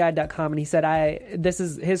TVGuide.com, and he said, this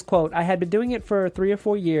is his quote, "I had been doing it for 3 or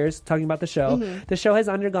 4 years," talking about the show. "The show has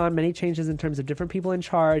undergone many changes in terms of different people in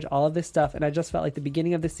charge, all of this stuff, and I just felt like the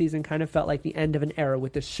beginning of the season kind of felt like the end of an era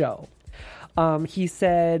with this show." He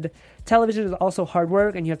said, television is also hard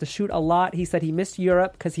work and you have to shoot a lot. He said he missed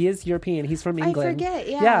Europe because he is European. He's from England. I forget,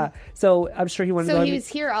 yeah. Yeah. So I'm sure he wanted to go. So he was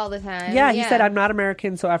here all the time. Yeah, he said, I'm not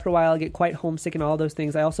American, so after a while I get quite homesick and all those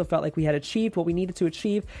things. I also felt like we had achieved what we needed to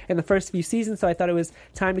achieve in the first few seasons, so I thought it was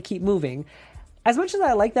time to keep moving. As much as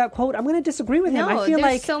I like that quote, I'm going to disagree with him. I feel there's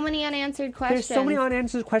like so many unanswered questions. There's so many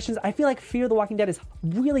unanswered questions. I feel like Fear the Walking Dead is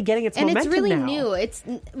really getting its momentum now. And it's really new. It's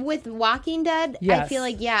with Walking Dead. Yes. I feel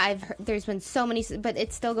like I've heard, there's been so many, but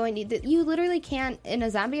it's still going to. You literally can't in a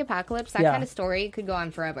zombie apocalypse. That kind of story could go on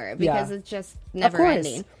forever because it's just never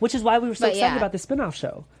ending. Which is why we were so excited about the spin-off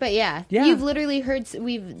show. But you've literally heard.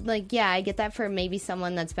 I get that for maybe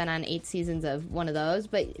someone that's been on 8 seasons of one of those.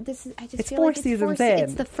 But this is it's feel 4 like seasons in.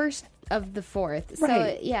 It's the first of the 4th.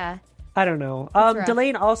 Right. So I don't know.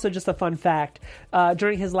 Delane, also just a fun fact,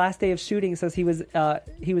 during his last day of shooting, says he was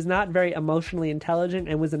not very emotionally intelligent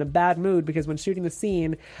and was in a bad mood because when shooting the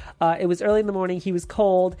scene, it was early in the morning, he was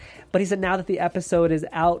cold, but he said now that the episode is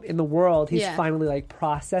out in the world, he's finally like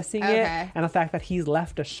processing it and the fact that he's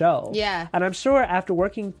left a show. Yeah. And I'm sure after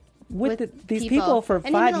working with these people for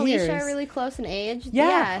 5 years. And Alicia are really close in age.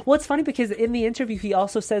 Yeah. Well, it's funny because in the interview, he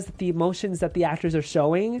also says that the emotions that the actors are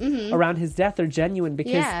showing around his death are genuine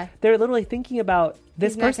because they're literally thinking about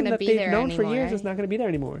this person that they've known for years is not going to be there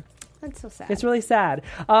anymore. That's so sad. It's really sad.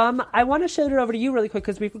 I want to shout it over to you really quick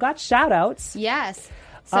because we've got shout outs. Yes.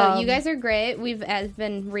 So you guys are great. We've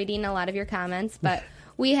been reading a lot of your comments, but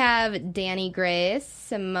we have Danny Grace,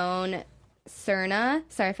 Simone Cerna.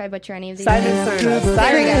 Sorry if I butcher any of these Simon names. Cerna.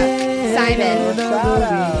 There we go. Simon. Shout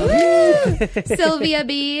out. Sylvia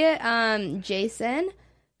B. Jason.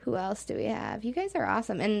 Who else do we have? You guys are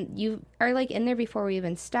awesome. And you are like in there before we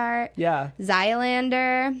even start. Yeah.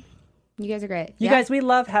 Zylander. You guys are great. You guys, we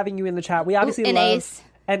love having you in the chat. We obviously love... Ace.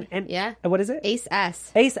 And what is it? Ace S.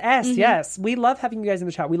 Ace S, yes. We love having you guys in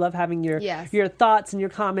the chat. We love having your thoughts and your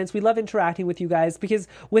comments. We love interacting with you guys because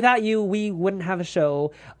without you, we wouldn't have a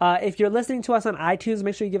show. If you're listening to us on iTunes,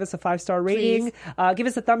 make sure you give us a 5-star rating. Give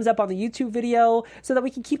us a thumbs up on the YouTube video so that we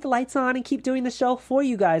can keep the lights on and keep doing the show for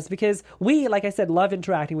you guys because we, like I said, love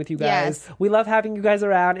interacting with you guys. Yes. We love having you guys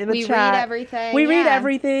around in the chat. We read everything. We read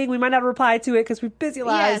everything. We might not reply to it because we're busy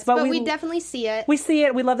lives. Yes, but we definitely see it. We see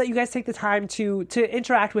it. We love that you guys take the time to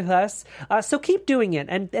interact with us. So keep doing it,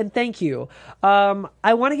 and thank you.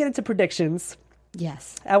 I want to get into predictions.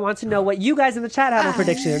 Yes. I want to know what you guys in the chat have for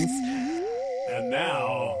predictions. And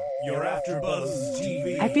now, your AfterBuzz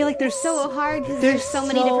TV. I feel like there's so hard because there's so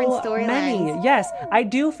many different storylines. Yes, I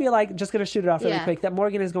do feel like, just going to shoot it off really quick, that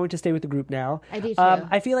Morgan is going to stay with the group now. I do too.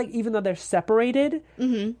 I feel like even though they're separated,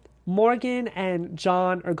 Morgan and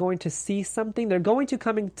John are going to see something. They're going to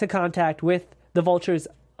come into contact with the Vultures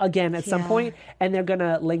again at some point, and they're going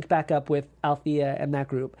to link back up with Althea and that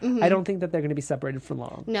group. I don't think that they're going to be separated for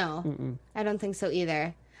long. No, I don't think so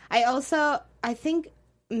either. I think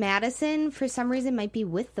Madison, for some reason, might be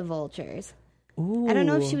with the Vultures. Ooh. I don't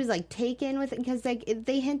know if she was like taken with it because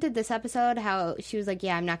they hinted this episode how she was like,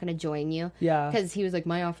 I'm not going to join you. Yeah. Because he was like,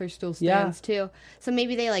 my offer still stands too. So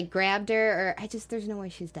maybe they like grabbed her or there's no way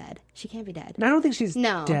she's dead. She can't be dead. I don't think she's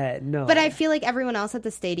dead. No. But I feel like everyone else at the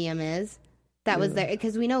stadium is. That was there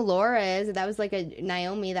because we know Laura is. That was like a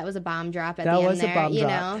Naomi. That was a bomb drop at the end there. That was a bomb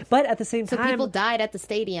drop. Know? But at the same time, so people died at the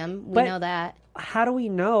stadium. We know that. How do we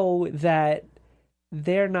know that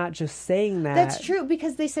they're not just saying that? That's true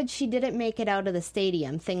because they said she didn't make it out of the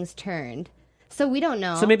stadium. Things turned, so we don't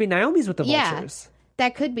know. So maybe Naomi's with the Vultures.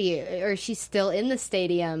 That could be, or she's still in the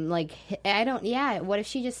stadium. Like, I don't, what if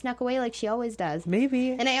she just snuck away like she always does?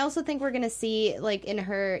 Maybe. And I also think we're going to see, like, in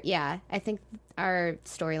her, I think our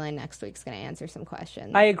storyline next week's going to answer some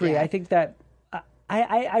questions. I agree. I think that,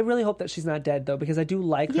 I really hope that she's not dead, though, because I do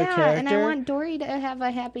like her character. Yeah, and I want Dory to have a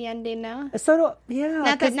happy ending now. So,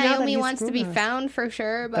 Not that Naomi wants to be found for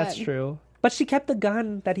sure, but. That's true. But she kept the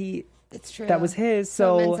gun that he... It's true. That was his,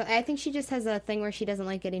 so... I think she just has a thing where she doesn't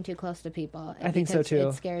like getting too close to people. I think so, too.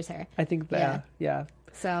 It scares her. I think that, yeah.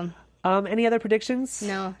 So... any other predictions?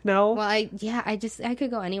 No. No? Well, I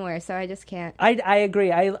could go anywhere, so I just can't. I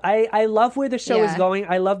agree. I love where the show is going.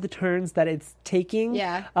 I love the turns that it's taking.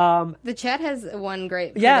 Yeah. The chat has one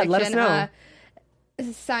great prediction. Yeah, let us know.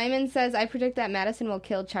 Simon says, I predict that Madison will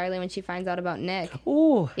kill Charlie when she finds out about Nick.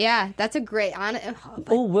 Ooh. Yeah, that's a great...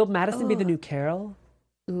 will Madison be the new Carol?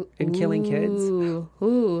 In Killing Kids?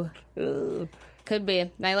 Ooh. Could be.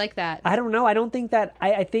 I like that. I don't know. I don't think that...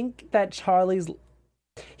 I think that Charlie's...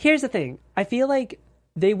 Here's the thing. I feel like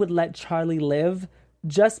they would let Charlie live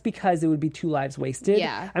just because it would be 2 lives wasted.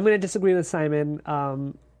 Yeah. I'm going to disagree with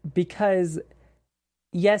Simon because,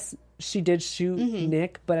 yes, she did shoot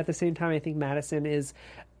Nick, but at the same time, I think Madison is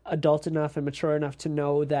adult enough and mature enough to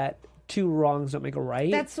know that two wrongs don't make a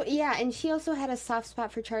right. And she also had a soft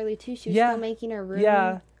spot for Charlie too. She was still making her room.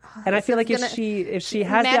 Yeah. And I feel like if she has the opportunity,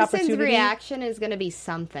 Madison's reaction is going to be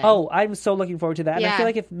something. Oh, I'm so looking forward to that. And I feel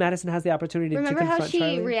like if Madison has the opportunity to confront Remember how she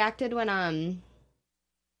Charlie, reacted when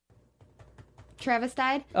Travis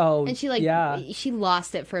died? Oh, and she she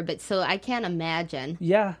lost it for a bit. So I can't imagine.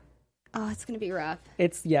 Yeah. Oh, it's going to be rough.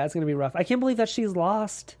 It's going to be rough. I can't believe that she's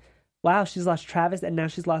lost. Wow, she's lost Travis and now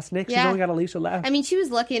she's lost Nick. She's only got Alicia left. I mean, she was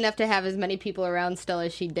lucky enough to have as many people around still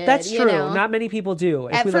as she did. That's true. Not many people do.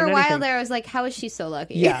 For a while there, I was like, how is she so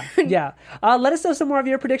lucky? Yeah, yeah. Let us know some more of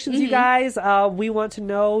your predictions, you guys. We want to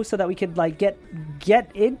know so that we could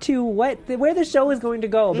get into where the show is going to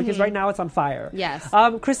go, because right now it's on fire. Yes.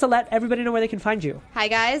 Krista, let everybody know where they can find you. Hi,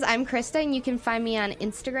 guys. I'm Krista, and you can find me on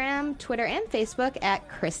Instagram, Twitter, and Facebook at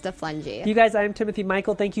Krista Flungy. You guys, I'm Timothy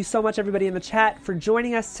Michael. Thank you so much, everybody in the chat, for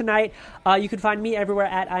joining us tonight. You can find me everywhere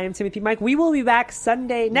at I am Timothy Mike. We will be back next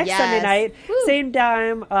Sunday night, same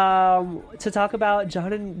time, to talk about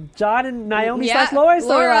John and Naomi / Laura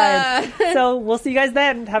storyline. So we'll see you guys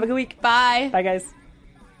then. Have a good week. Bye. Bye, guys.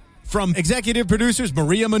 From executive producers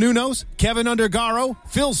Maria Menounos, Kevin Undergaro,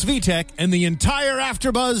 Phil Svitek, and the entire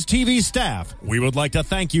AfterBuzz TV staff, we would like to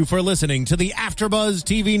thank you for listening to the AfterBuzz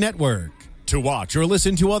TV network. To watch or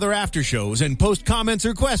listen to other after shows and post comments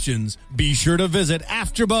or questions, be sure to visit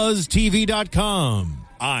AfterBuzzTV.com.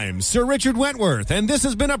 I'm Sir Richard Wentworth, and this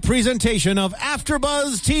has been a presentation of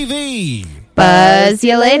AfterBuzz TV. Buzz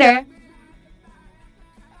you later.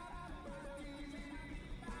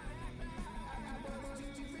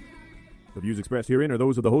 The views expressed herein are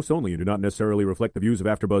those of the hosts only and do not necessarily reflect the views of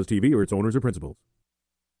AfterBuzz TV or its owners or principals.